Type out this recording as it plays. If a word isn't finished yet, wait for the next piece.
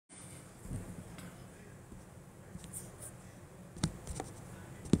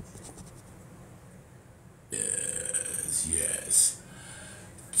Yes.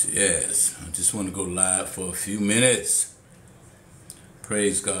 Yes. I just want to go live for a few minutes.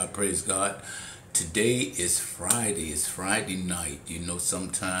 Praise God. Praise God. Today is Friday. It's Friday night. You know,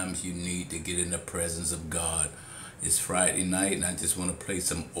 sometimes you need to get in the presence of God. It's Friday night, and I just want to play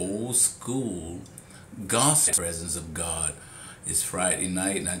some old school gospel presence of God. It's Friday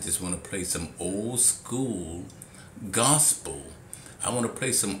night, and I just want to play some old school gospel. I want to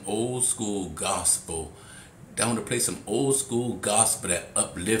play some old school gospel. I want to play some old school gospel that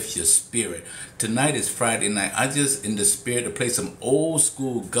uplifts your spirit. Tonight is Friday night. I just in the spirit to play some old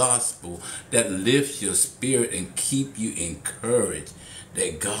school gospel that lifts your spirit and keep you encouraged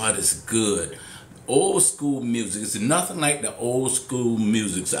that God is good. Old school music. It's nothing like the old school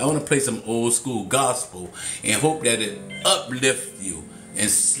music. So I want to play some old school gospel and hope that it uplifts you and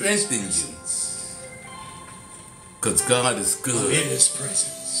strengthens you. Because God is good. In His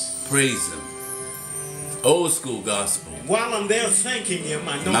presence. Praise Him. Old school gospel. While I'm there thanking Him,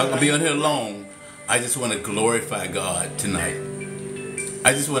 I know I'm not going to be on here long. I just want to glorify God tonight.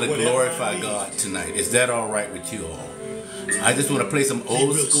 I just want to glorify God tonight. Is that all right with you all? I just want to play some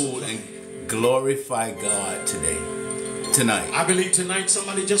old school and glorify God tonight. I believe tonight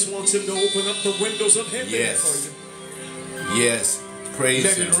somebody just wants Him to open up the windows of heaven for you. Yes. Praise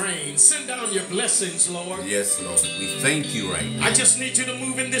Let Him. it rain. Send down your blessings, Lord. Yes, Lord. We thank you right now. I just need you to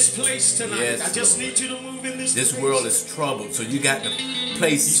move in this place tonight. Yes, I just Lord. need you to move in this place. This world is troubled, so you got to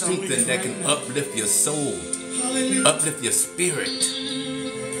play something that can uplift your soul. Hallelujah. Uplift your spirit.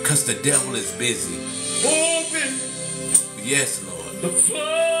 Because the devil is busy. Open. Yes, Lord. The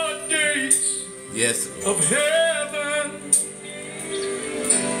floodgates. Yes, Lord. Of heaven.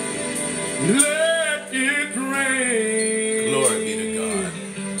 Let it rain. Glory be to God.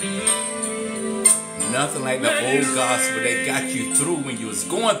 Nothing like the old gospel that got you through when you was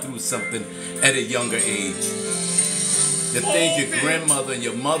going through something at a younger age. The things your grandmother and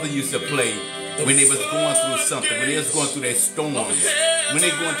your mother used to play when they was going through something, when they was going through their storms, when they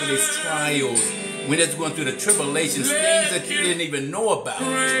going through their trials, when they was going through the tribulations, things that you didn't even know about.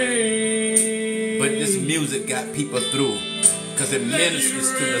 But this music got people through because it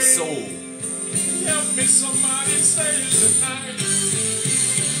ministers to the soul. Help me, somebody say tonight.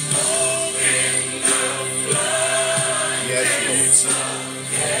 Yes, Lord.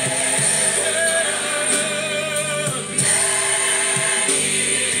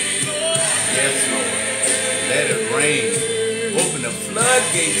 Yes, Lord. Let it rain. Open the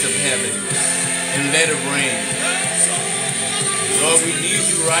floodgates of heaven and let it rain. Lord, we need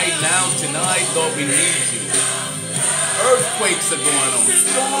you right now tonight. Lord, we need you. Earthquakes are going on.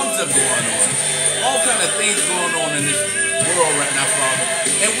 Storms are going on. All kind of things going on in this world right now, Father.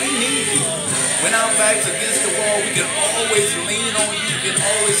 And we need you. When our back's against the wall, we can always lean on you. We can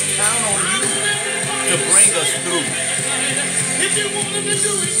always count on you to bring us through. If you wanted to do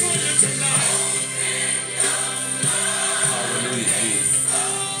it for you tonight. Hallelujah, Jesus.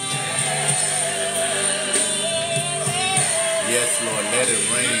 Yes, Lord, let it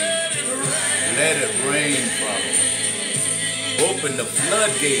rain. Let it rain, Father. Open the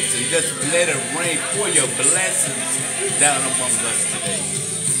floodgates and just let it rain. Pour your blessings down among us today.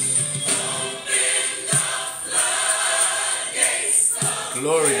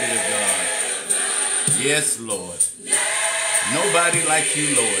 Glory be to God. Yes, Lord. Nobody like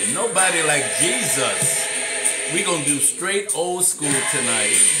you, Lord. Nobody like Jesus. We're going to do straight old school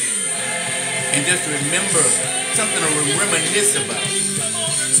tonight. And just remember something to reminisce about.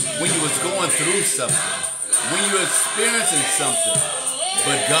 When you was going through something. When you were experiencing something.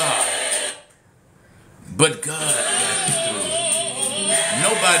 But God got you through.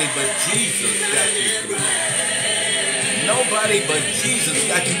 Nobody but Jesus got you through. Nobody but Jesus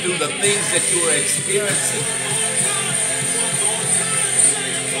got you through the things that you were experiencing.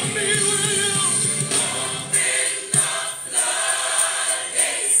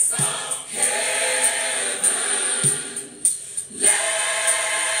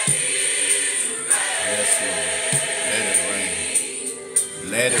 Yes, Lord. Let it rain.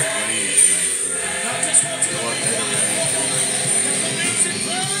 Let it rain tonight. Lord, let it rain.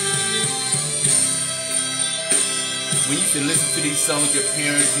 When you used to listen to these songs, your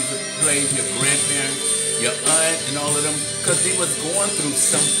parents used to play, your grandparents, your aunt, and all of them, because they was going through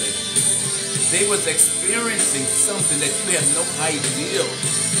something. They was experiencing something that you have no idea,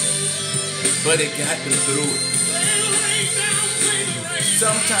 but it got them through it.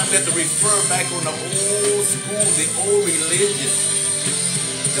 Sometimes you have to refer back on the old school, the old religion,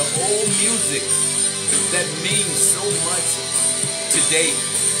 the old music that means so much today.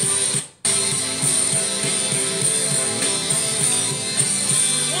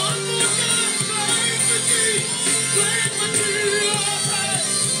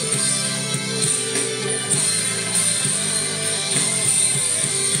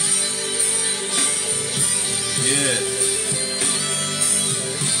 Yes.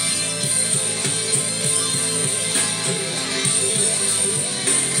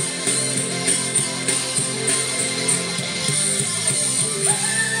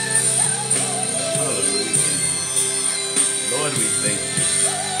 Hallelujah. Lord, we thank you.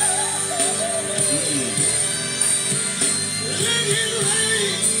 Let it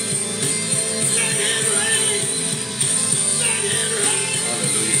rain. Let it rain. Let it rain.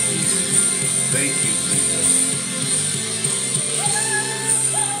 Hallelujah, Jesus. Thank you, Jesus.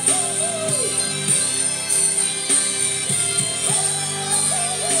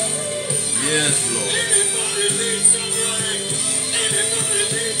 Yes, Lord. Anybody needs some rain. Anybody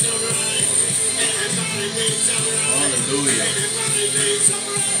needs some rain. Anybody needs some rain. Hallelujah. Anybody needs some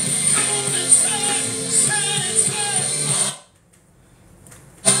rain. Come on and say it. Say it. Say it.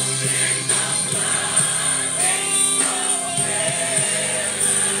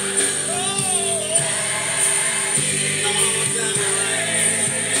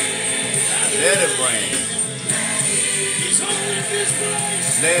 Let it rain. He's on in this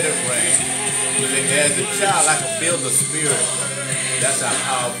place. Let it rain. As a child, I can feel the Spirit. That's how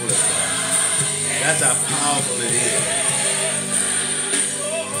powerful it is. That's how powerful it is.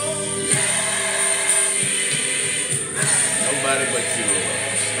 Nobody but you, Lord.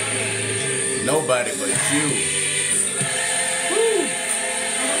 Nobody but you. Woo.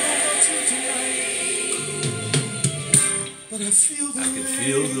 But I feel the I can rain.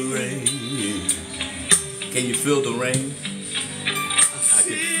 feel the rain. Can you feel the rain? I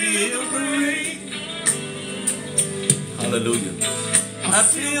can feel the rain. Hallelujah. I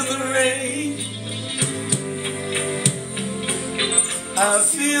feel the rain. I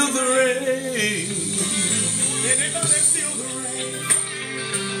feel the rain. Anybody feel the rain?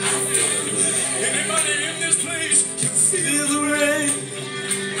 Anybody in this place can feel Feel the rain.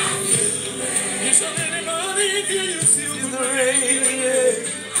 Is there anybody in here you feel Feel the the rain? rain.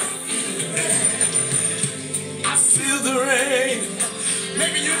 I feel the rain.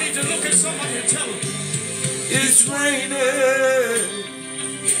 Maybe you need to look at somebody and tell them, It's raining.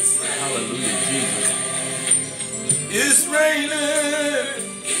 Hallelujah, Jesus. It's raining.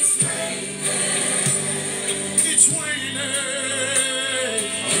 it's raining.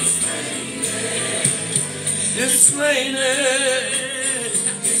 It's raining.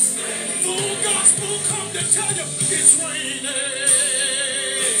 Full gospel come to tell you it's raining.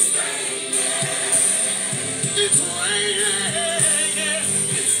 It's raining.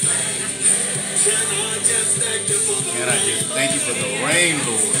 Can I just thank you for the Can I rain? just thank you for the rain,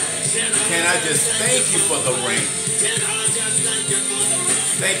 Lord? Can I just thank you for the rain? Can I just thank you for the rain?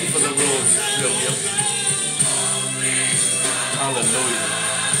 Thank you for the rose, Sylvia. Hallelujah.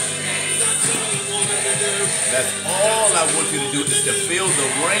 That's all I want you to do is to feel the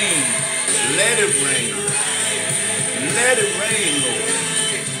rain. Let it rain. Let it rain, Lord.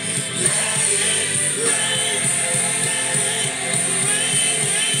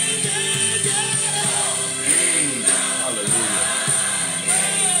 Hallelujah.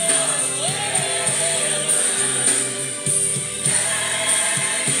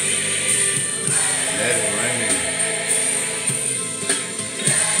 Let it rain.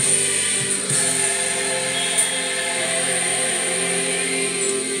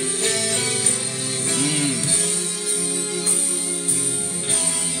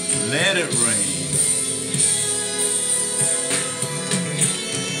 Let it rain.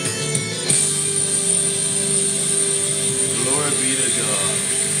 Glory be to God.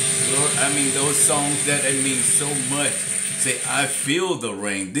 Those songs that mean so much. Say, I feel the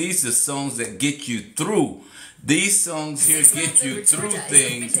rain. These are songs that get you through. These songs here get you through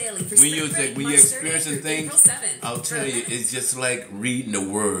things. When you're experiencing things, I'll tell you, it's just like reading the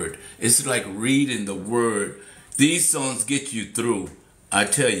Word. It's like reading the Word. These songs get you through. I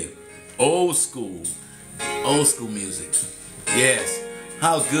tell you, old school music. Yes,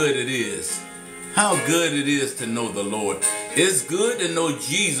 how good it is. How good it is to know the Lord. It's good to know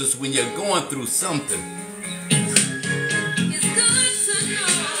Jesus when you're going through something. It's good to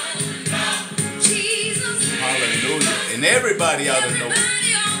know Jesus. Hallelujah. And everybody ought to know.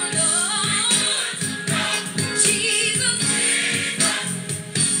 Everybody ought to know Jesus.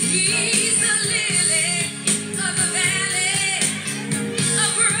 He's the lily of the valley, a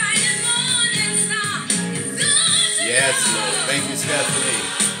bright and morning star. It's good to Yes, know. Lord. Thank you, Stephanie,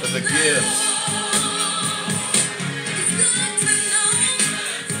 for the gifts. It's good to know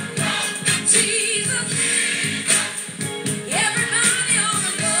Jesus. Everybody ought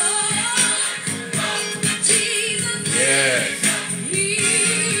to know Jesus. Yes.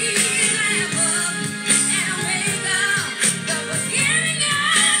 He's Lamb and Omega, the beginning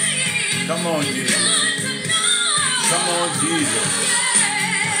and the end. Come on, Jesus. Good to know Come on, Jesus.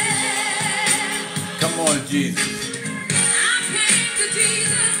 Come on, Jesus.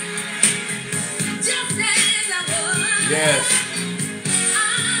 Yes.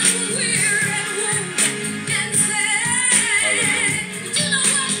 Hallelujah.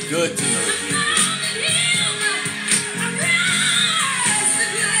 Good to know Jesus.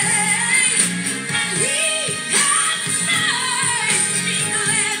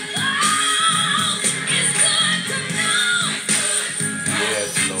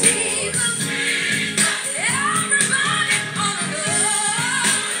 Yes, Lord.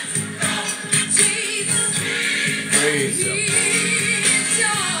 Praise Him.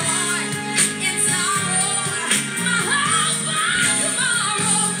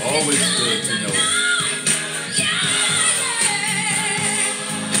 Always good to know.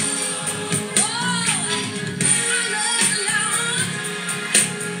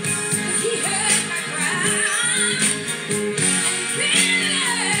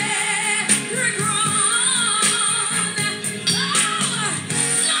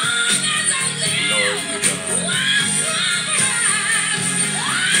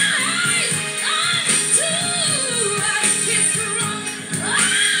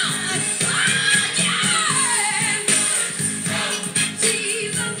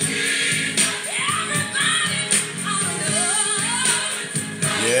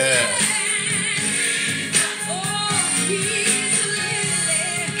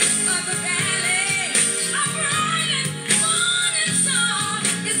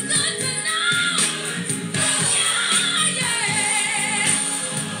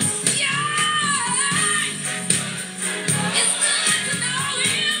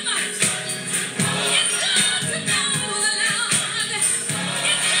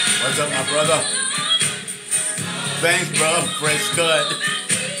 What's up, my brother? Thanks, bro. Fresh cut.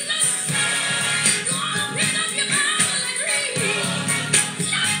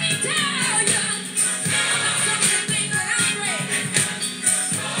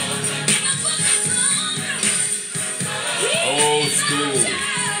 Old school.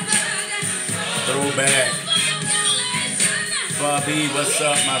 Throwback. Bobby, what's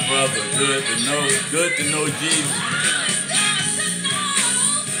up, my brother? Good to know. Good to know Jesus.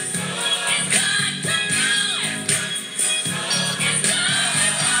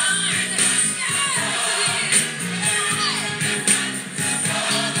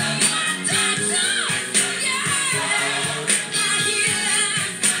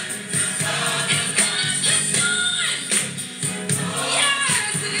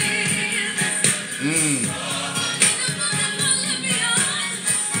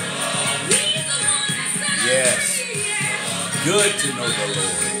 Yes. Good to know the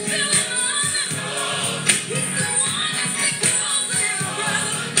Lord.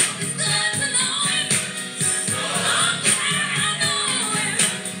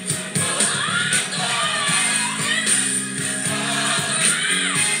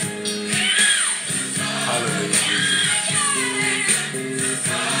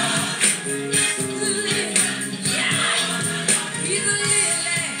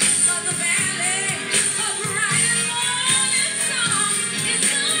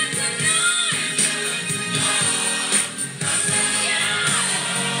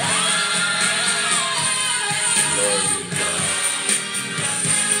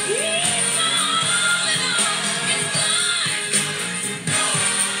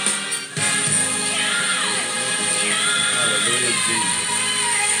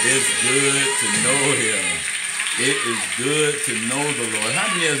 It's good to know Him. It is good to know the Lord.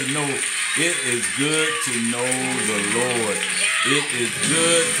 How many of us know it is good to know the Lord? It is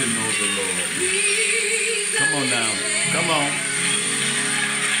good to know the Lord. Come on now. Come on.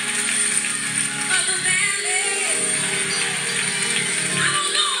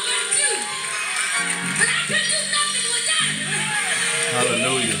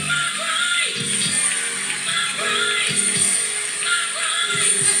 Hallelujah.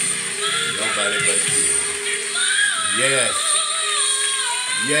 Nobody but you. Yes.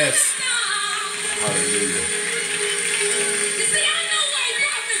 Yes. Hallelujah. You see, I know where he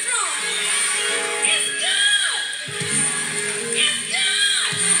brought me from. It's good. It's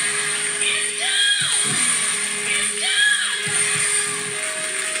good. It's good. It's good.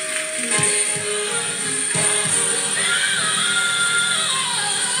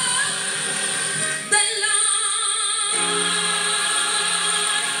 The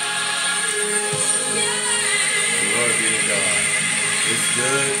Glory be to God. It's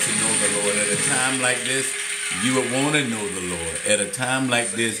good to know the Lord. At a time like this, you would want to know the Lord. At a time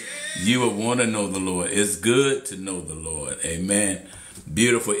like this, you would want to know the Lord. It's good to know the Lord. Amen.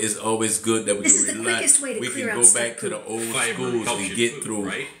 Beautiful. It's always good that we This can is the relax. quickest way to We clear can out go stuck back to the poop. old Fiber schools helps and your get food, through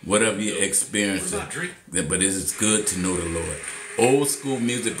right? whatever you're What experiencing. about drink? Yeah, but it's good to know the Lord. Old school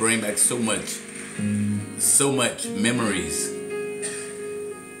music bring back so much memories.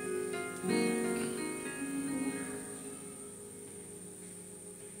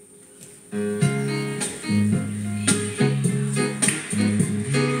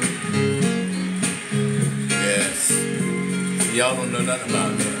 Yes. Y'all don't know nothing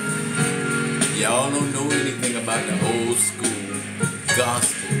about that. Y'all don't know anything about the old school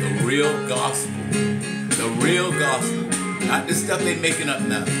gospel, the real gospel. The real gospel. Not the stuff they making up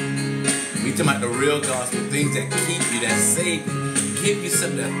now. We talking about the real gospel, things that keep you, that save you, give you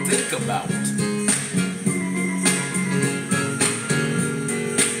something to think about.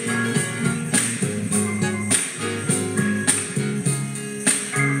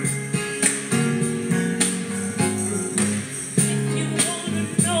 You wanna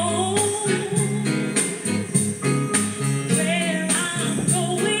know where I'm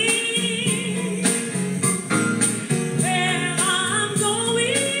going? Where I'm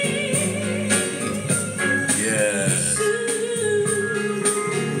going? Yes.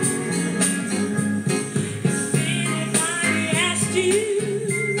 Anybody asked you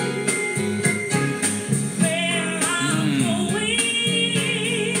where I'm going?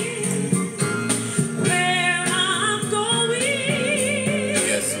 Where I'm going?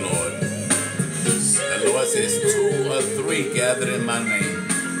 Yes, Lord. The Lord says 2 or 3 gathered in my name.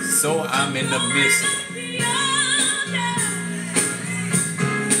 So I'm in the midst.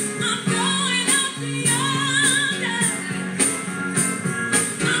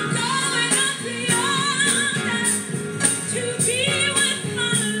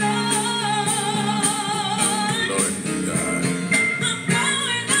 Lord God.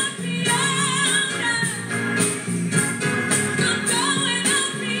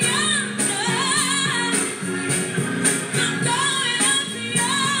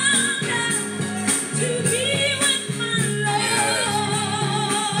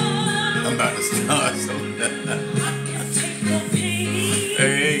 I'm about to start something.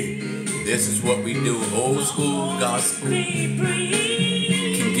 Hey, this is what we do. Old school gospel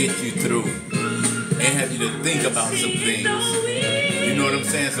can get you through and have you to think about some things. You know what I'm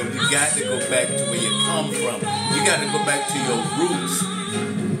saying? So you got to go back to where you come from. You got to go back to your roots.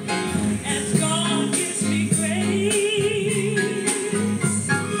 As God gives me grace,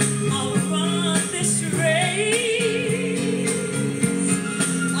 I'll run this race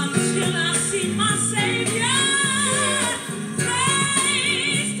until I see my Savior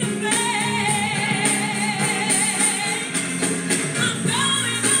face to face. I'm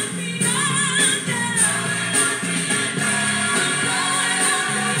going up beyond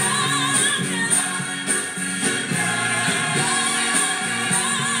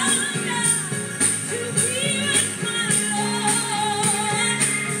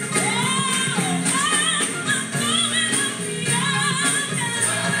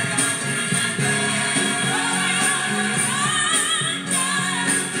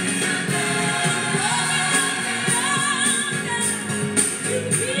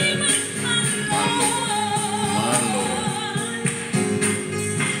My Lord.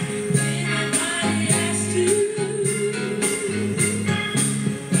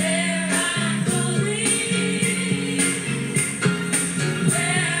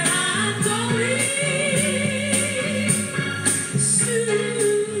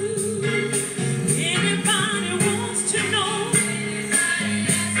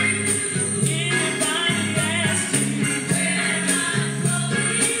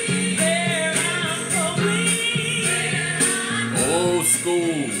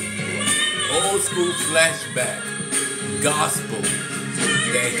 Old school flashback gospel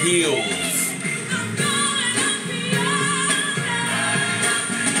that heals.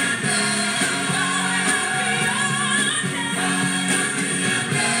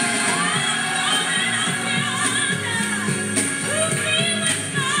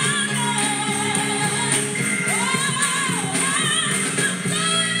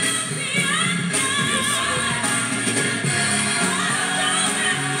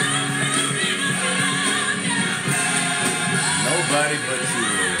 Nobody but you,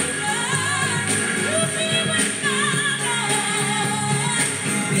 Lord.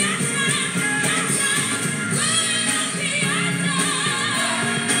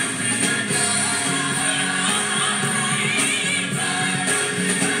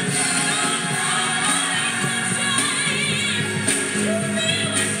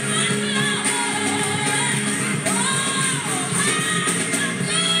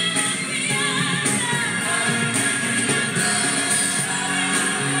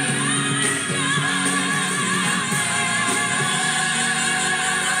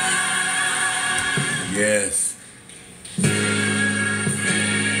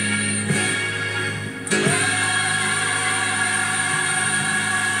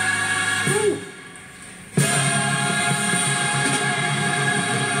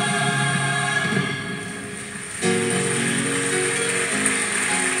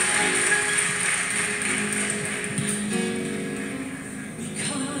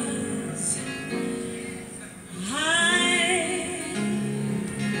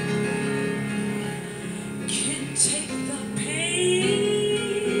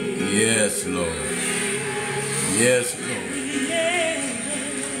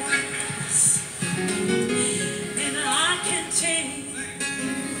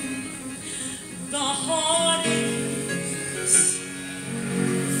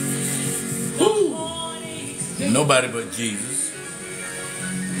 Nobody but Jesus.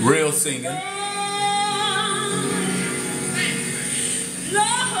 Real singing. Lord,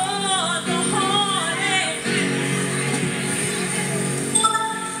 the heartache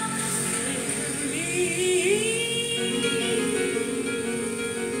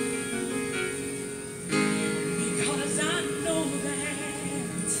because I know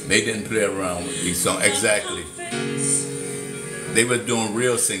that They didn't play around with these songs. Exactly. They were doing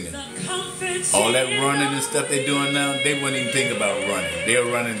real singing. All that running and stuff they doing now, they wouldn't even think about running. They're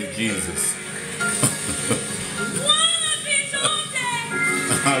running to Jesus.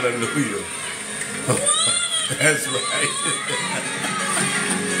 Hallelujah. That's right.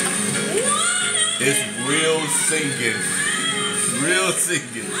 It's real singing. Real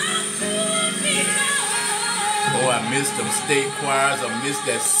singing. Oh, I missed them state choirs. I missed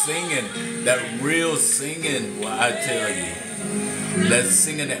that singing. That real singing. Well, I tell you. That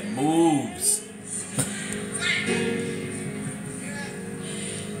singing that moves.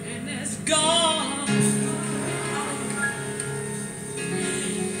 and as God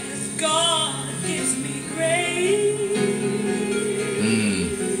gives me grace,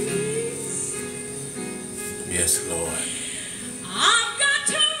 Yes, Lord. I've got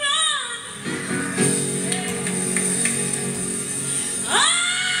to run.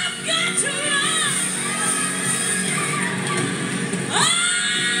 I've got to run.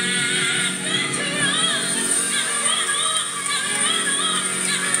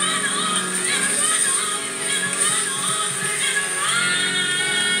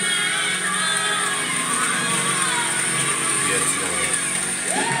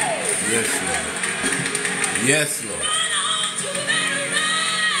 Yes, Lord. Yes, Lord.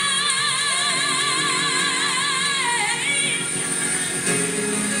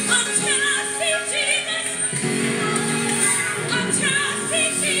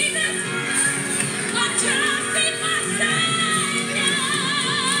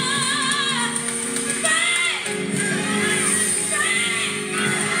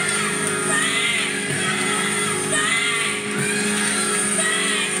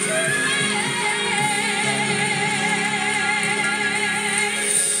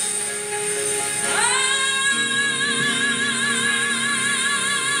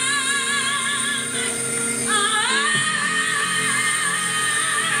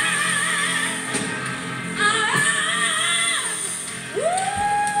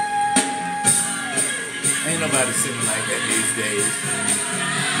 Ain't nobody singing like that these days.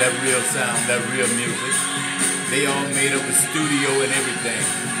 That real sound, that real music. They all made up a studio and everything.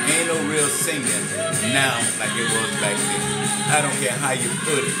 Ain't no real singing now like it was back then. I don't care how you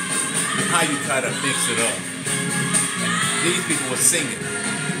put it, how you try to mix it up. These people were singing.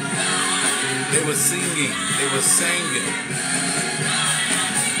 They were singing. They were singing.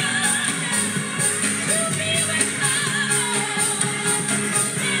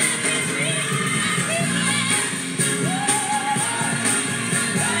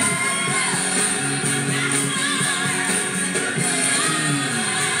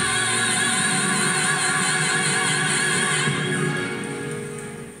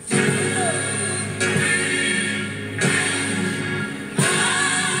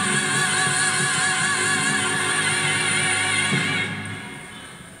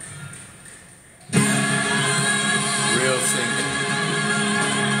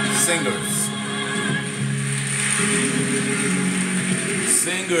 Singers.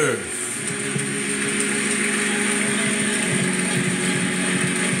 Singers.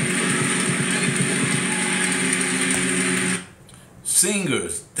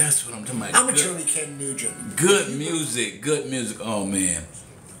 Singers. That's what I'm talking about. I'm a Tony Ken Nugent. Good music. Good music. Oh, man.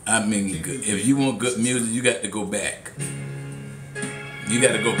 I mean, if you want good music, you got to go back. You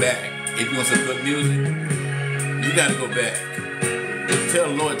got to go back. If you want some good music, you got to go back. Tell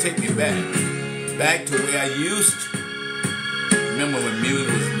the Lord, take me back. Back to where I used to. Remember when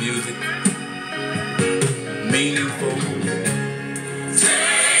music was music? Meaningful.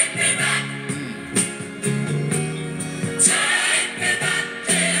 Take me back. Take me back,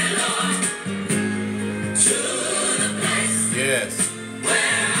 dear Lord, to the place Yes.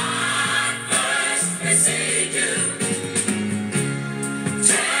 where I first received you.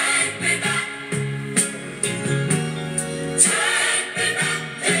 Take me back. Take me back,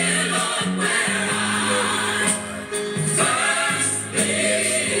 dear Lord, where I first believed.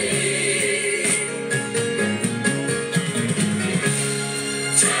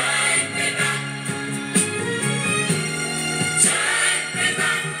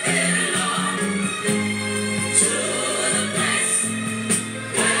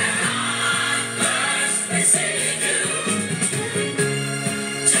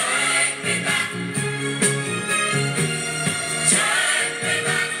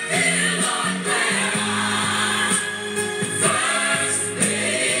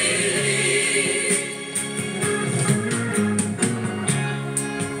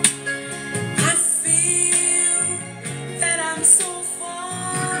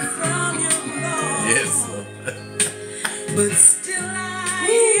 but still I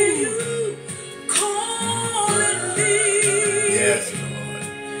hear you calling me. Yes, Lord.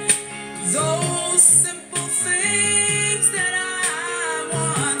 Those simple things that I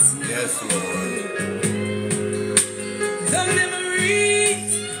once knew. Yes, Lord. The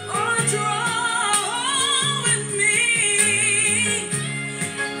memories are drawing me.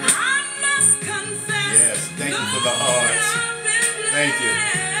 I must confess. Yes, thank you for the hearts. Thank you.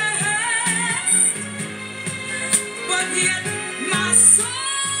 But yet my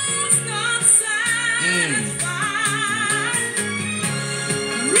soul's not satisfied.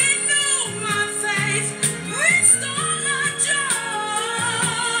 Renew my faith, restore my joy.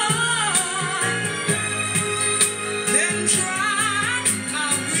 Then dry my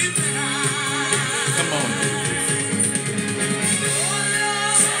weeping eyes. Come on, Jesus.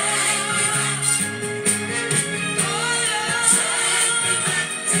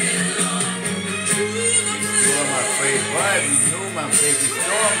 Restore my faith. Right, renew my faith.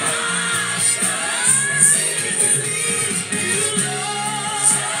 Restore my.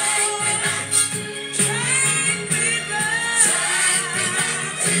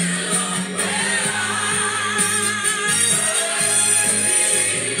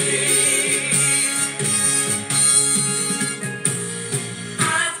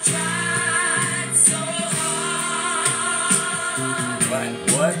 I've tried so hard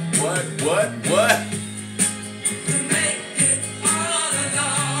What? to make it all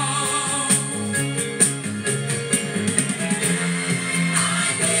alone. I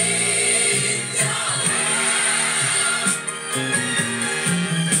need your help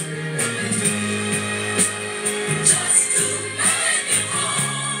just to make it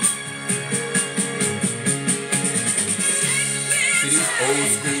home. See, these old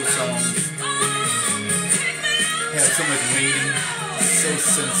school songs have so much meaning, so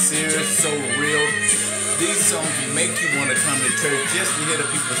sincere, so real. These songs make you want to come to church just to hear the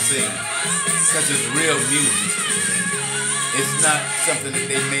people sing, because it's real music. It's not something that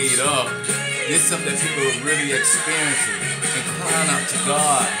they made up. It's something that people are really experiencing and crying out to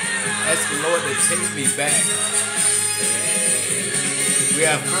God. Ask the Lord to take me back. We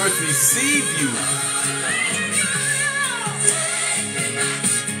have first received you.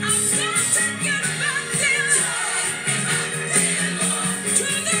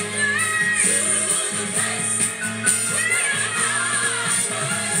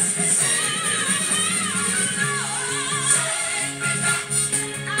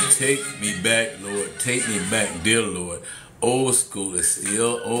 Take me back, Lord. Take me back, dear Lord. Old school is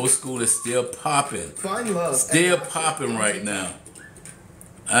still popping. Find love. Still popping right now.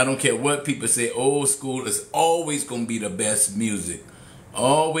 I don't care what people say. Old school is always gonna be the best music.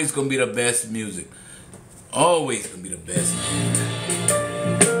 Always gonna be the best music. Always gonna be the best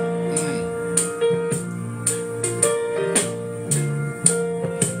music.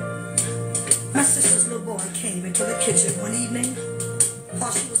 My sister's little boy came into the kitchen one evening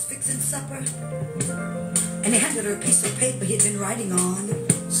while she was fixing supper, and he handed her a piece of paper he'd been writing on.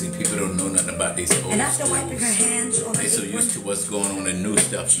 See, people don't know nothing about these old And after wiping her schools. hands on her They're so apron, used to what's going on in new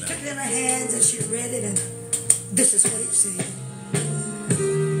stuff she now. took it in her hands and she read it, and this is what it said.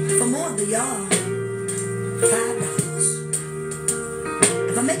 For mowing the yard,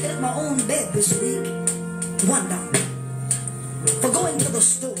 $5. If I make it up my own bed this week, $1. For going to the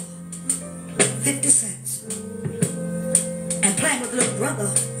store, 50 cents. And playing with little brother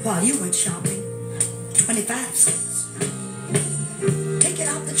while you went shopping, 25 cents. Take it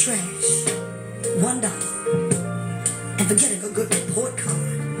out the trash, $1. And for getting a good report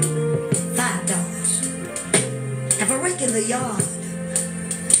card, $5. And for raking the yard,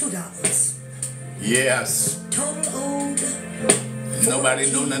 $2. Yes. Total owed.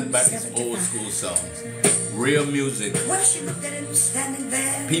 Nobody know nothing about these old school songs. Real music. Well, she looked at him standing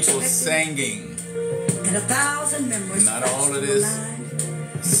there. People expecting, singing. and 1,000 memories. Not all of flashed this through her mind.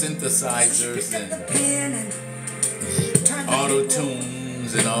 synthesizers Picked up the and pen and turned the auto paper,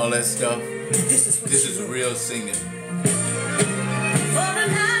 tunes and all that stuff. and this is what This she is wrote. real singing. For the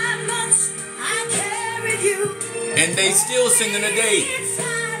 9 months I carried you. And they still singing today.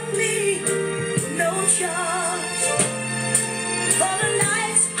 Inside me, no charge. For the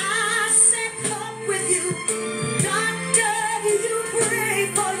nights I sat up with you, doctor, you pray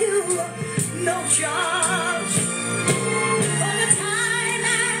for you, no charge. For the time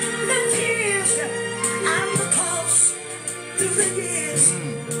and the tears and the cost through the years,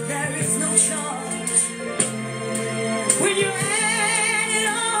 there is no charge. When you add it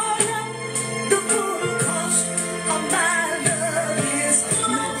all up, the full cost of my love is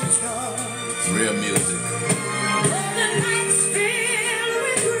no charge. Real music. For the nights filled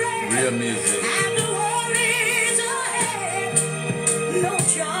with regret Real music. and the worries ahead,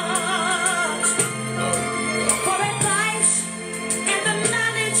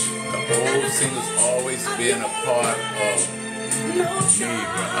 being a part of me, bro.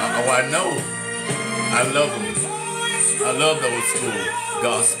 Oh, I know. I love them. I love those school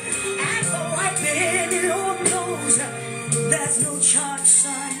gospel. And so I bet the Lord knows there's no charge,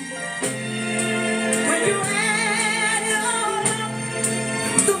 son. When you add it all up,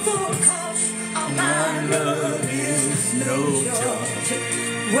 the full cost of my love is no charge.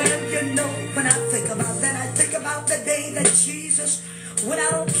 Well, you know, when I think about that, I think about the day that Jesus went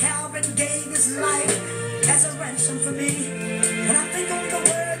out on Calvary and gave his life as a ransom for me. When I think on the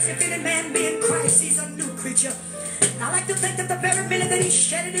words, if any man be in Christ, he's a new creature. I like to think that the very minute that he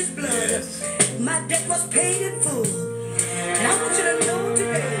shedded his blood, my debt was paid in full. And I want you to know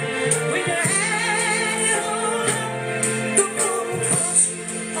today, when you add it all up, the full cost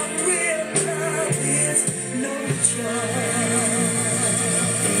of real love is no charge.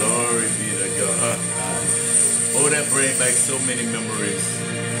 Glory be to God. Oh, that brings back so many memories.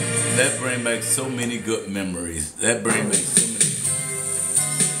 That brings back so many good memories. That brings back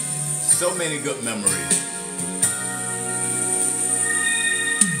so many good memories.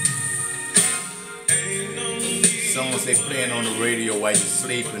 Someone say playing on the radio while you're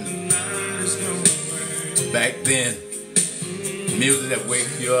sleeping. Back then, music that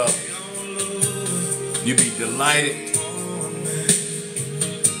wakes you up. You be delighted.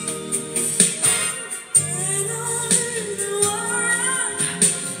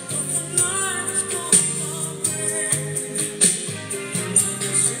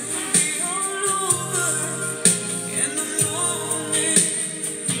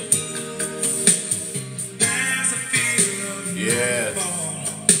 Yes.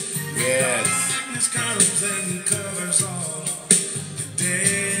 Yes. Darkness comes and covers all the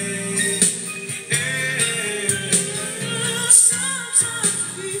day.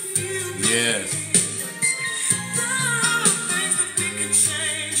 Sometimes we feel Yes. there are things that we can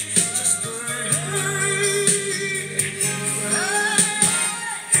change. Just pray.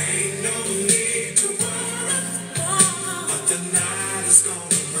 Ain't no need to worry, but the night is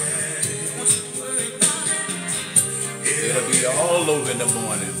gonna bring. Don't you worry about it. It'll be all over in the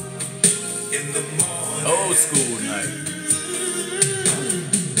morning. In the morning. Old school night.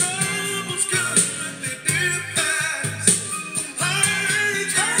 Troubles come and they did pass.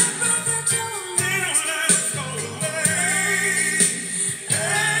 Heartaches come but they don't last away.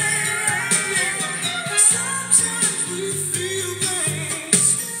 Sometimes we feel things.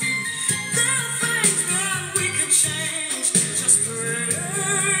 There are things that we can change. Just pray.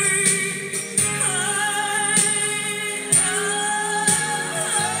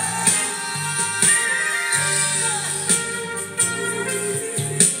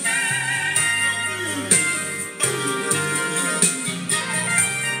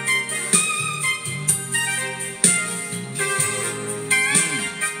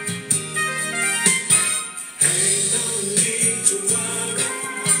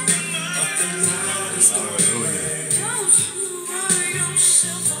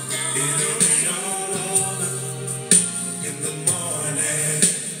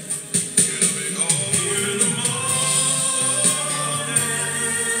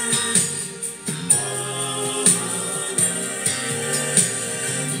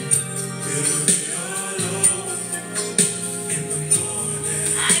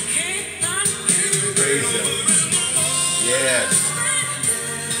 Praise him. Yes.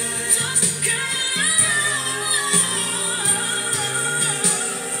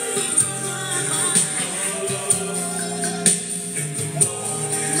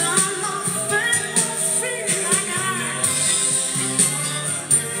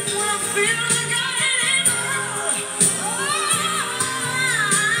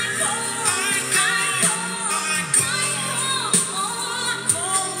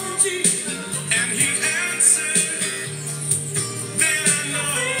 And he answered, then I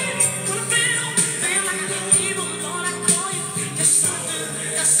know. Feel like an evil, Lord, I call you. Yes, I do,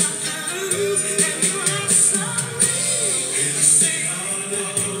 yes, I do. And you answer me.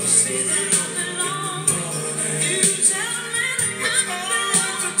 You say that I belong. You tell me that I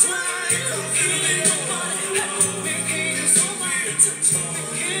belong to twice. Ain't nobody help me, ain't somebody to talk.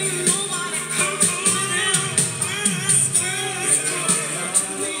 Ain't nobody come to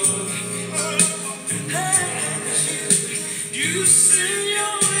You send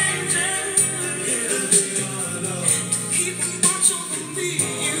your angel to keep a watch over me.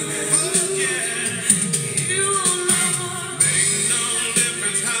 You will never make no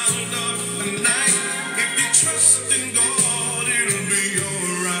difference how dark the night. If you trust in God, it'll be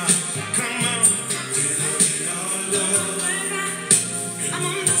alright. Come on, I'm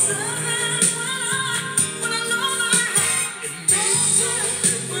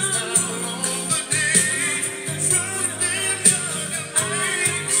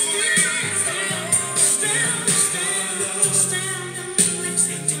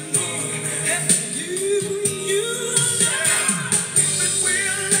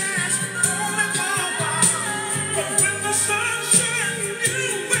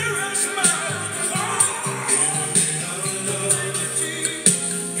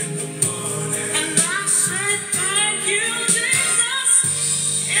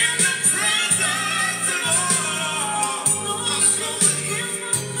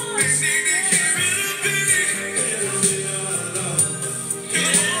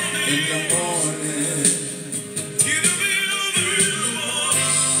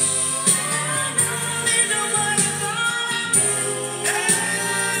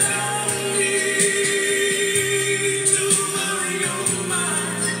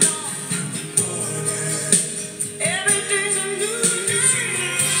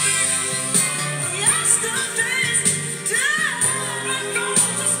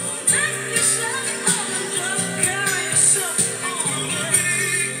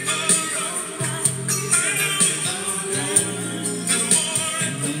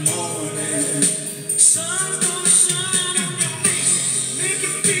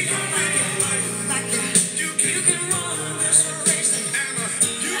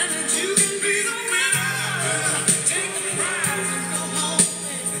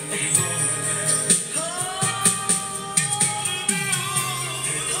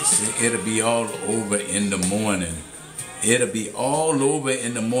See, it'll be all over in the morning. It'll be all over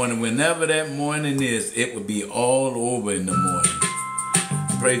in the morning. Whenever that morning is, it will be all over in the morning.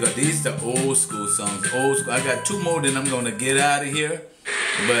 Praise God. These are the old school songs. Old school. I got two more, then I'm going to get out of here.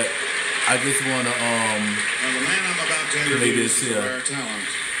 But I just want to Now, the man I'm about to play introduce this is a here. rare talent.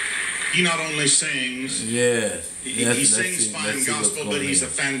 He not only sings, Yes. he sings fine gospel, but he's a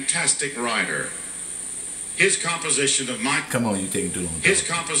fantastic writer. His composition of my Come on, you take it too long. his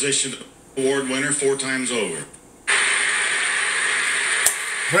composition award winner 4 times over.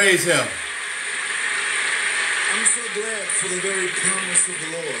 Praise him. I'm so glad for the very promise of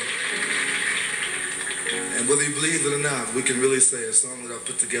the Lord. And whether you believe it or not, we can really say a song that I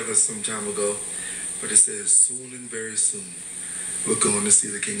put together some time ago, but it says, soon and very soon, we're going to see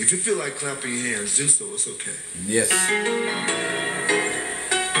the King. If you feel like clapping your hands, do so. It's okay. Yes.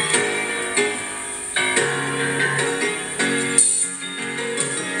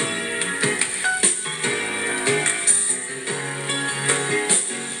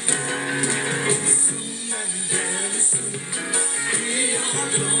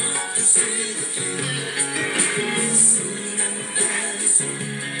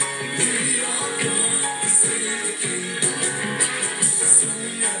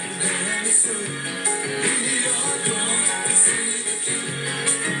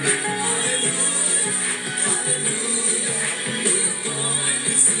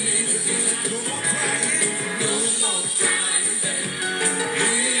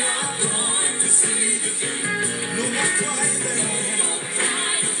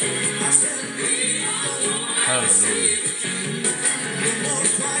 Hallelujah.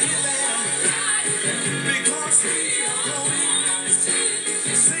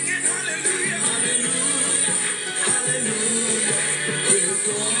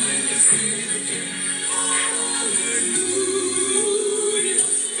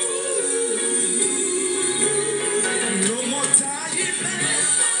 No more dying man,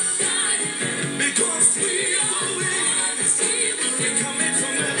 because we are we're coming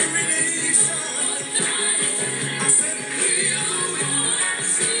from every nation. I said we are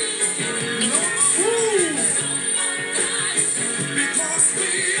no more because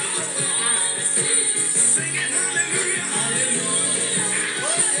we are singing hallelujah, hallelujah.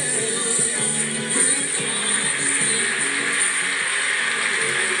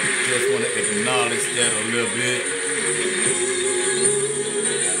 Just want to acknowledge that a little bit.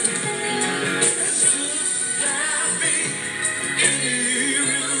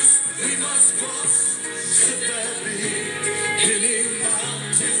 We must cross, should there be any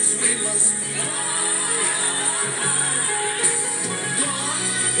mountains we must God,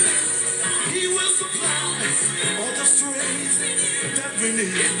 He will supply all the strength that we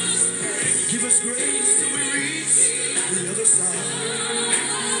need. Give us grace till we reach the other side.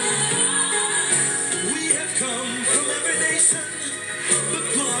 We have come from every nation, but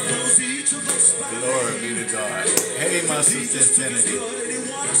God knows each of us by Glory name. be to God. Hey, my sister Jesus took his Infinity. blood and he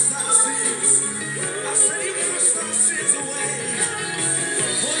washed our sins. I said he washed our sins away.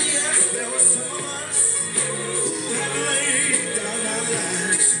 Oh yes, there were some of us who have laid down our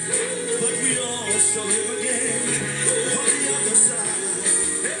lives, but we all shall live again on the other side.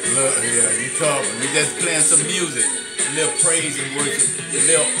 Look here, you talking. We just playing some music. A little praise and worship. A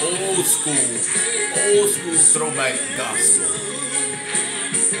little old school throwback gospel.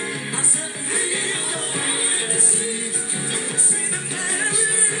 I said we are going to see the man.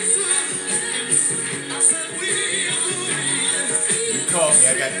 I said we are going. You called me. I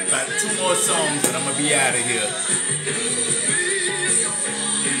got about 2 more songs and I'm going to be out of here.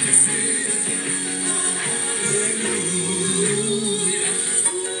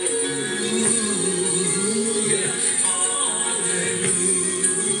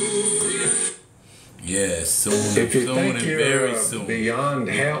 Yes, soon, If you soon think and you're very soon. beyond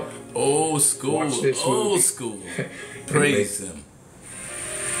help, Old school, Watch this old movie. school. Praise him.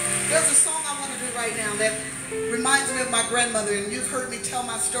 There's a song I want to do right now that reminds me of my grandmother, and you've heard me tell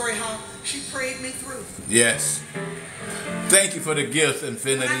my story how she prayed me through. Yes. Thank you for the gift, When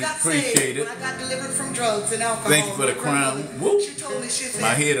Infinity. I got Appreciate saved, it. when I got delivered from drugs and alcohol, Thank you for the my crown. grandmother, Whoop. she told me, she said, My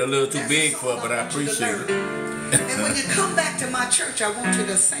head a little too "That's big a for it, song but I want you to appreciate it. learn. And when you come back to my church, I want you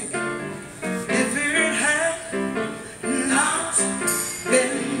to sing it. If it had not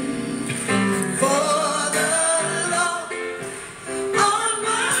been for the Lord on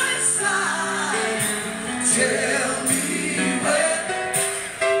my side, tell me where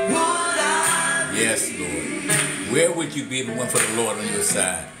would I Yes, Lord. Where would you be if it weren't for the Lord on your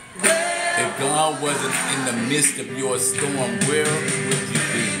side? If God wasn't in the midst of your storm, where would you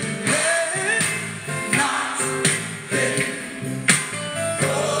be? not been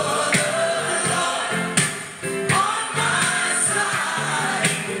for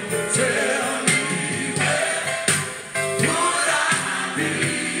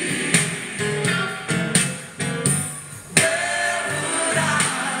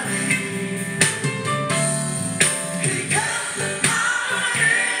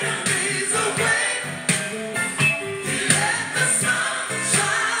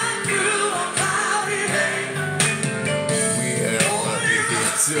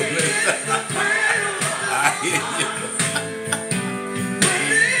I hear you.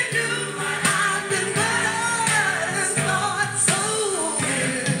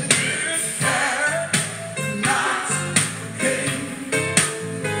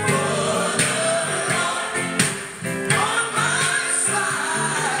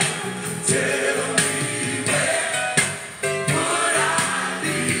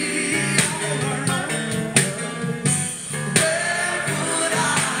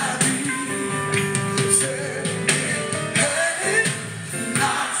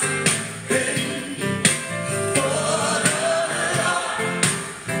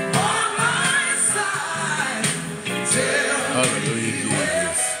 Hallelujah,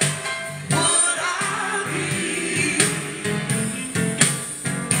 Jesus.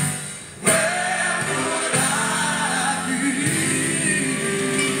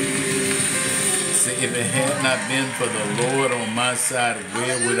 See, if it had not been for the Lord on my side,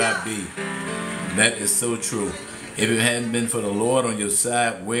 where would I be? That is so true. If it hadn't been for the Lord on your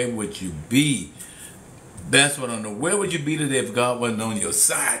side, where would you be? That's what I know. Where would you be today if God wasn't on your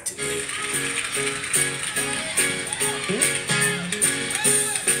side today?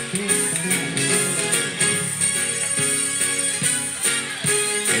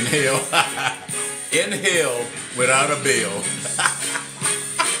 Inhale. Inhale without a bill.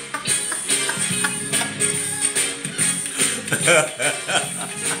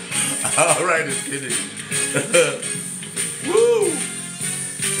 All right, it's finished. Woo!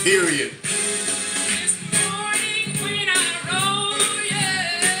 Period. This morning when I rose,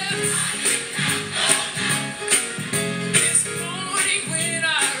 yeah. This morning when I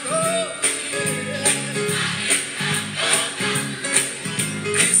rose, yeah.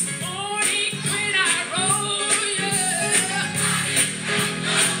 This morning when I rose, yeah.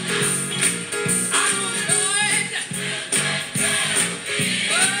 I know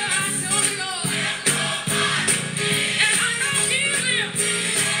Lord, and I know He will.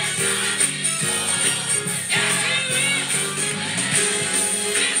 Yes, He will.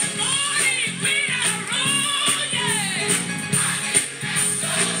 This morning when I rose, yeah.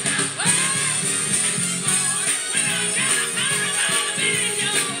 When I got up out of my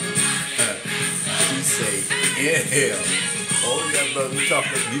video, He say, inhale. Oh, yeah, brother,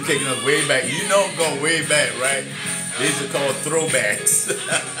 you taking us way back. You know I'm going way back, right? These are called throwbacks.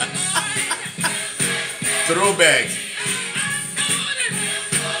 Throwbacks.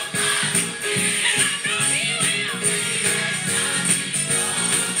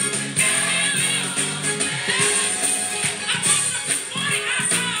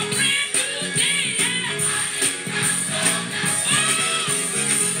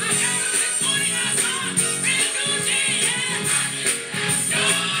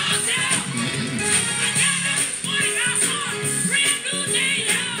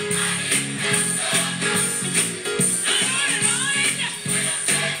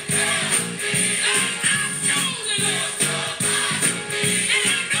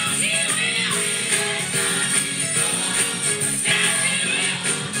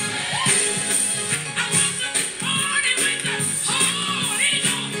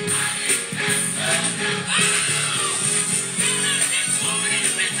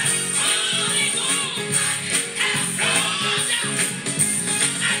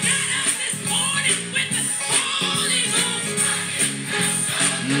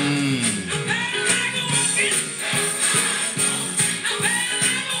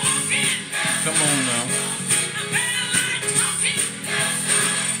 Come on now.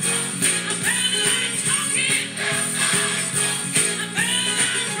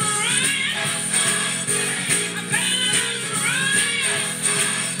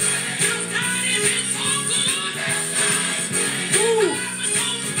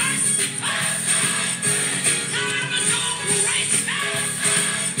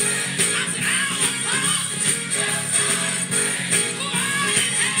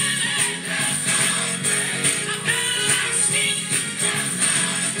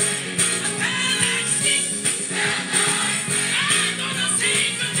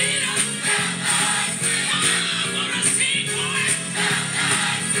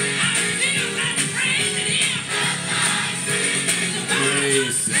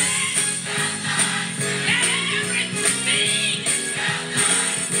 Praise Him.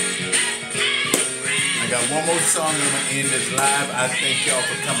 I got one more song and I'm gonna end this live. I thank y'all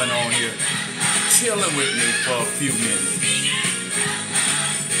for coming on here, chilling with me for a few minutes.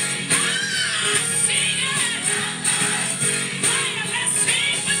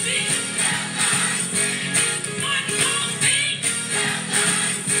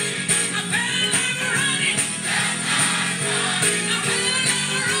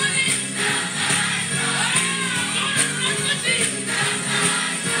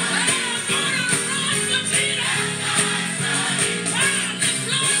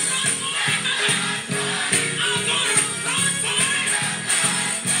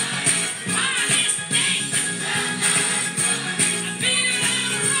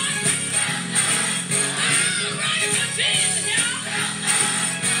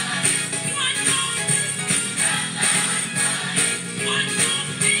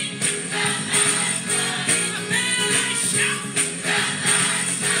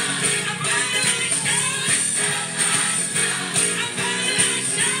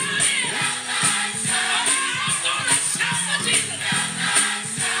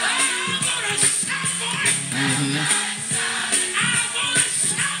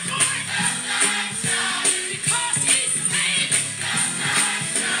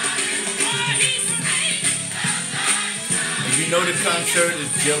 know the concert is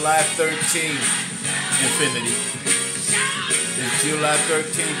July 13th, Infinity. It's July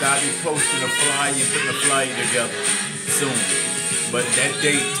 13th. I'll be posting a flyer, putting a flyer together soon. But that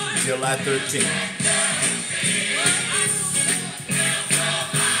date, July 13th.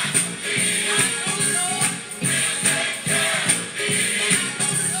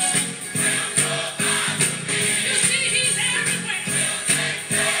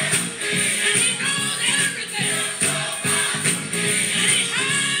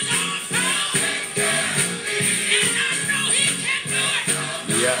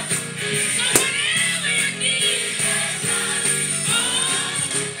 Yeah.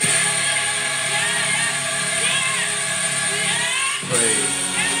 Praise Him.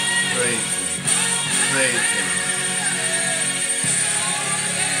 Praise Him.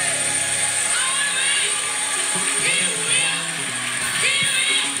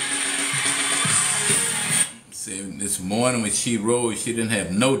 See, this morning when she rose, she didn't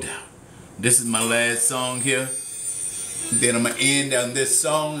have no doubt. This is my last song here. Then I'm going to end on this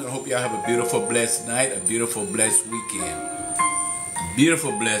song. I hope y'all have a beautiful, blessed night, a beautiful, blessed weekend.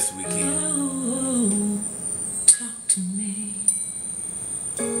 Beautiful, blessed weekend. Oh, talk to me.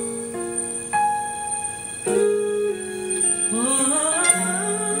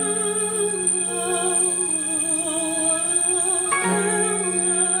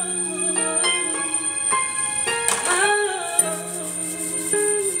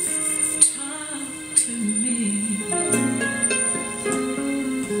 Talk to me.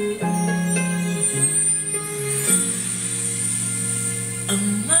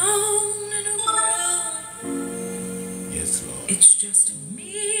 Alone in a room, Yes, Lord. it's just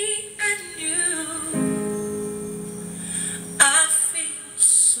me and you. I feel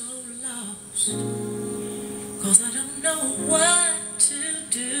so lost, 'cause I don't know what to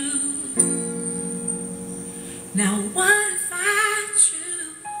do. Now what if I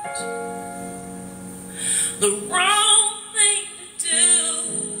choose the wrong thing to do?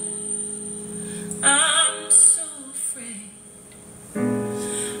 I'm so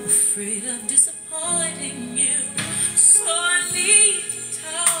afraid of disappointing you, so I need to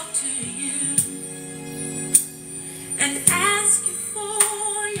talk to you and ask you for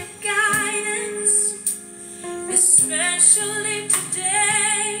your guidance, especially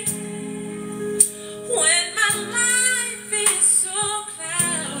today when my life is so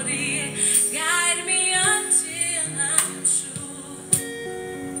cloudy. Guide me until I'm sure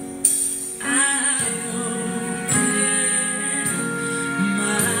I open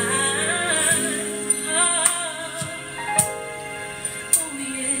my heart. Oh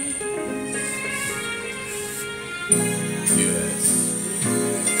yeah. Yes.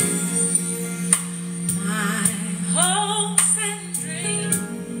 My hopes and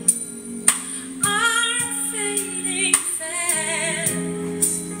dreams are fading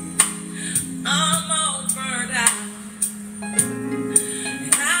fast. I'm all burned out.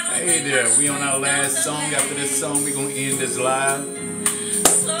 And I don't Hey think there, I we on our should last have song. done After this that. song, we're going to end this live.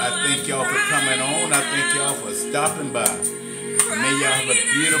 So I thank y'all for coming on. I thank y'all for stopping by. May y'all have a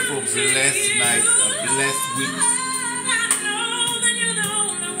beautiful, blessed night, a blessed week. I know that you're the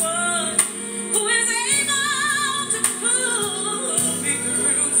only one who is able to pull me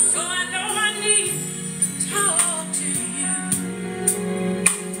through. So I know I need to talk to you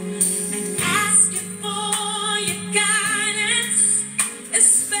and ask you for your guidance,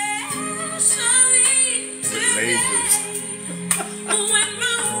 especially lasers. today when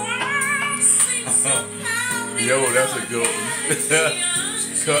my world seems so cloudy. Yo, that's a good one.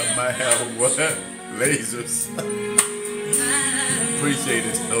 Cut my hair, what? Lasers. Appreciate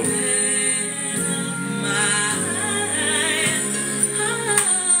it, though.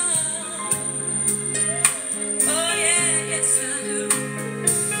 Oh yeah, yes I do.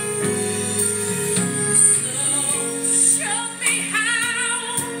 So show me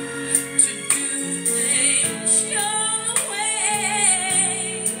how to do things your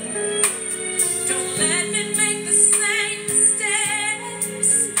way. Don't let me make the same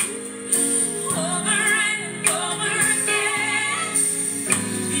mistakes over and over again.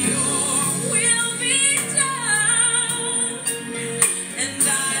 Your will be done.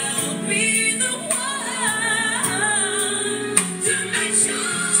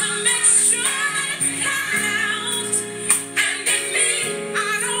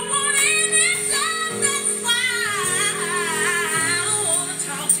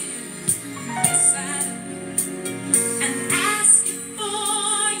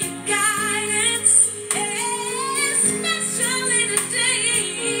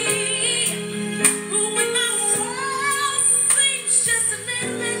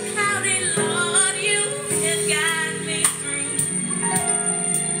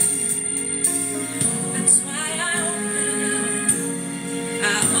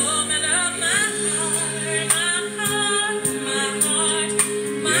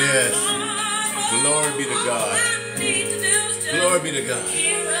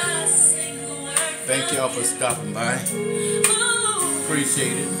 Thank y'all for stopping by.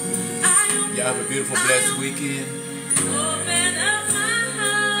 Appreciate it. Y'all have a beautiful, blessed weekend.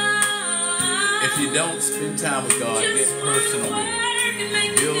 If you don't spend time with God, get personal with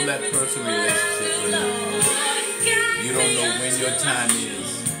Him. Build that personal relationship with Him. You don't know when your time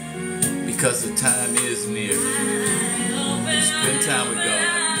is, because the time is near. Spend time with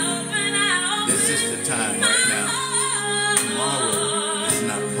God. This is the time right now. Tomorrow is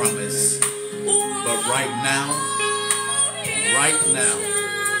not promised. But right now,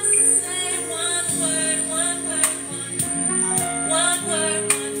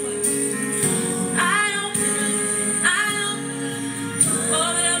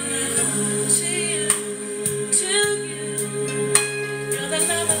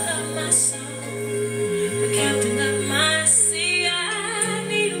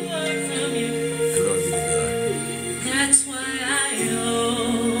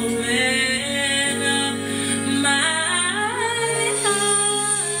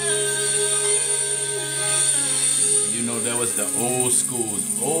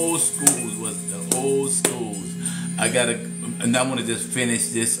 and I want to just finish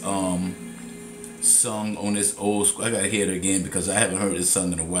this song on this old school. I gotta hear it again because I haven't heard this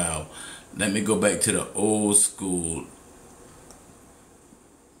song in a while. Let me go back to the old school.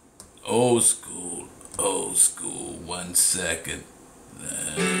 Old school. 1 second.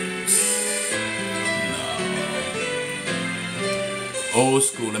 Old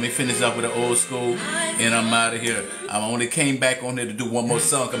school. Let me finish up with the old school, and I'm out of here. I only came back on here to do one more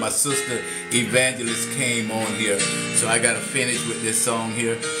song because my sister Evangelist came on here, so I gotta finish with this song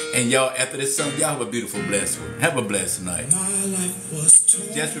here. And y'all, after this song, y'all have a beautiful, blessed one. Have a blessed night.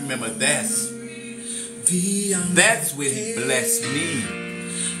 Just remember, that's when He blessed me.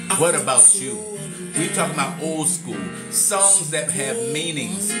 What about you? We talking about old school songs that have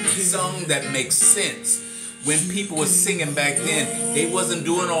meanings, songs that make sense. When people were singing back then, they wasn't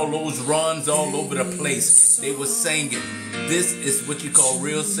doing all those runs all over the place. They were singing. This is what you call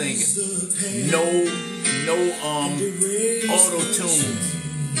real singing. No auto-tunes.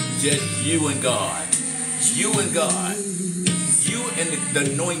 Just you and God. You and God. You and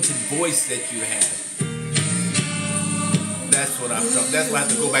the anointed voice that you have. That's what I'm talking. That's why I have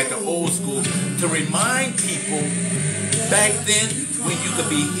to go back to old school to remind people back then, when you could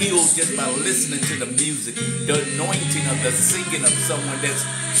be healed just by listening to the music, the anointing of the singing of someone that's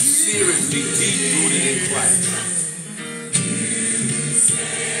seriously deep-rooted in Christ.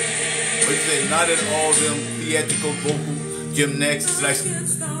 But you say, not at all them theatrical vocal gymnastics like...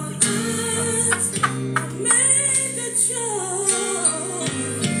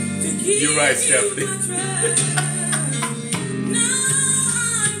 You're right, Stephanie.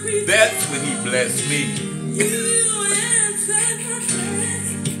 That's when He blessed me.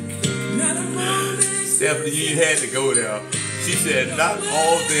 Stephanie, you had to go there. She said, not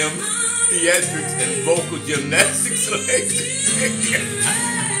all them theatrics and vocal gymnastics like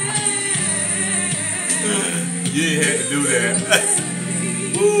You had to do that.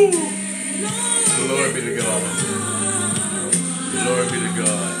 Woo! Glory be to God. Glory be to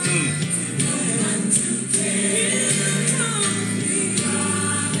God.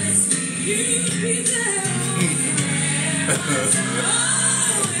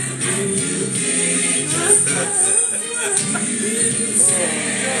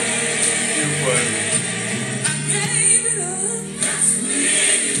 You're funny.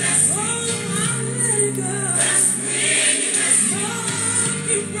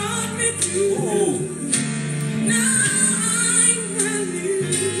 Ooh.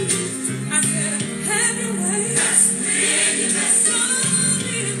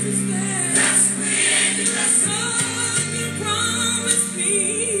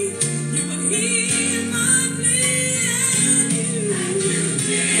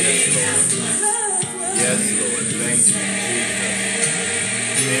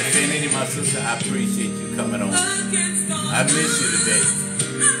 My sister, I appreciate you coming on. I miss you today,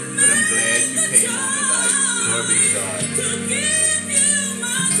 but I'm glad you came on tonight. Glory be to God.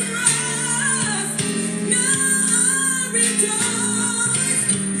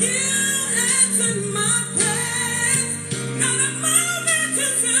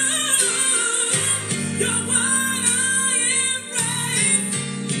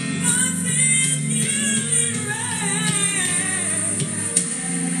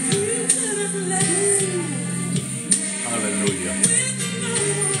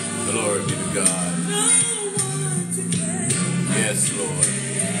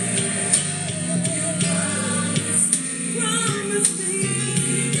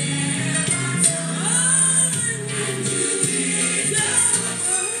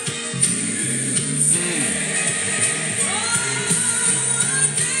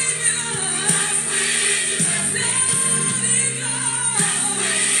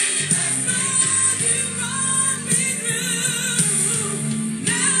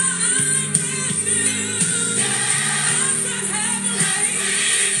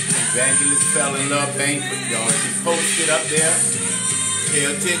 Evangelist fell in love banquet, y'all. She posted up there. Pay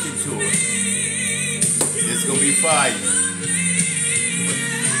attention to it. It's gonna be fire.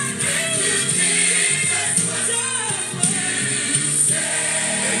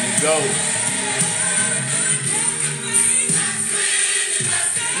 There you go.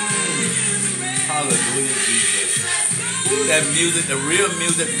 Hallelujah, Jesus. Ooh, that music, the real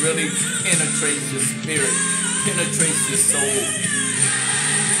music really penetrates your spirit, penetrates your soul.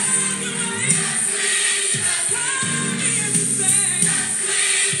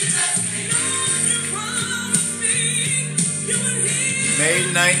 May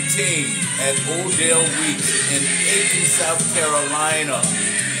 19th at Odell Weeks in Aiken, South Carolina.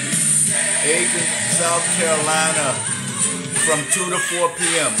 Aiken, South Carolina from 2 to 4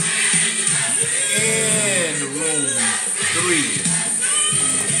 p.m. in room 3.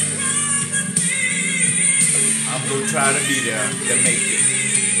 I'm going to try to be there to make it.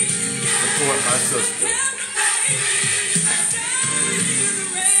 Support my sister.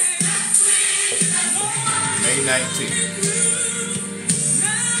 May 19th.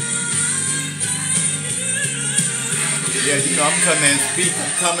 Yeah, you know, I'm coming and speak.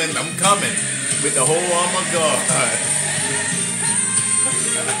 I'm coming with the whole arm of God.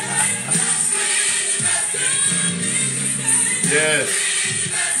 Yes.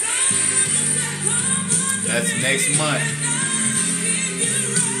 That's next month.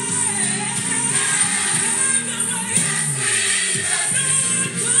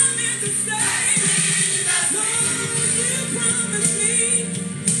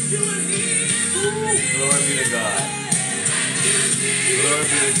 Glory be to God. Glory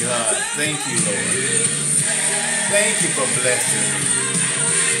be to God. Thank you, Lord. Thank you for blessing me.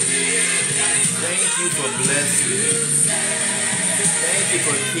 Thank you for blessing me. Thank you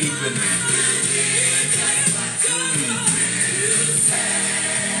for keeping me.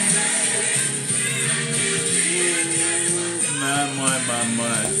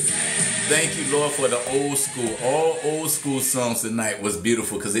 My. Thank you, Lord, for the old school. All old school songs tonight was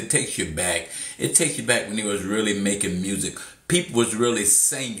beautiful because it takes you back. It takes you back when he was really making music. People was really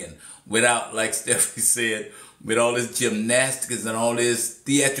singing without, like Stephanie said, with all this gymnastics and all this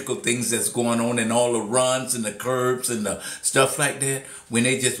theatrical things that's going on and all the runs and the curves and the stuff like that, when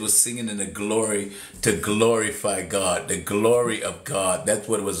they just was singing in the glory to glorify God, the glory of God. That's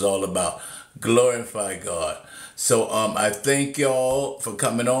what it was all about. Glorify God. So I thank y'all for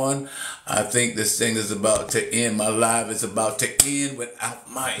coming on. I think this thing is about to end. My live is about to end without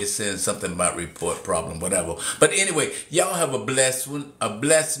my, it's saying something about report problem, whatever. But anyway, y'all have a blessed one, a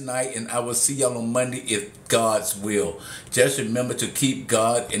blessed night, and I will see y'all on Monday if God's will. Just remember to keep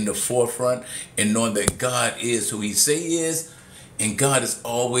God in the forefront and knowing that God is who he say he is, and God is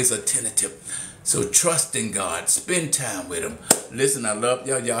always attentive. So trust in God. Spend time with him. Listen, I love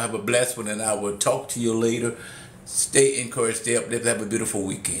y'all. Y'all have a blessed one, and I will talk to you later. Stay encouraged, stay uplifted, have a beautiful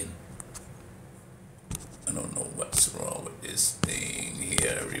weekend. I don't know what's wrong with this thing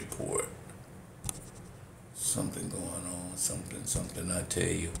here, report. Something going on, something, I tell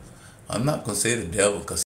you. I'm not going to say the devil because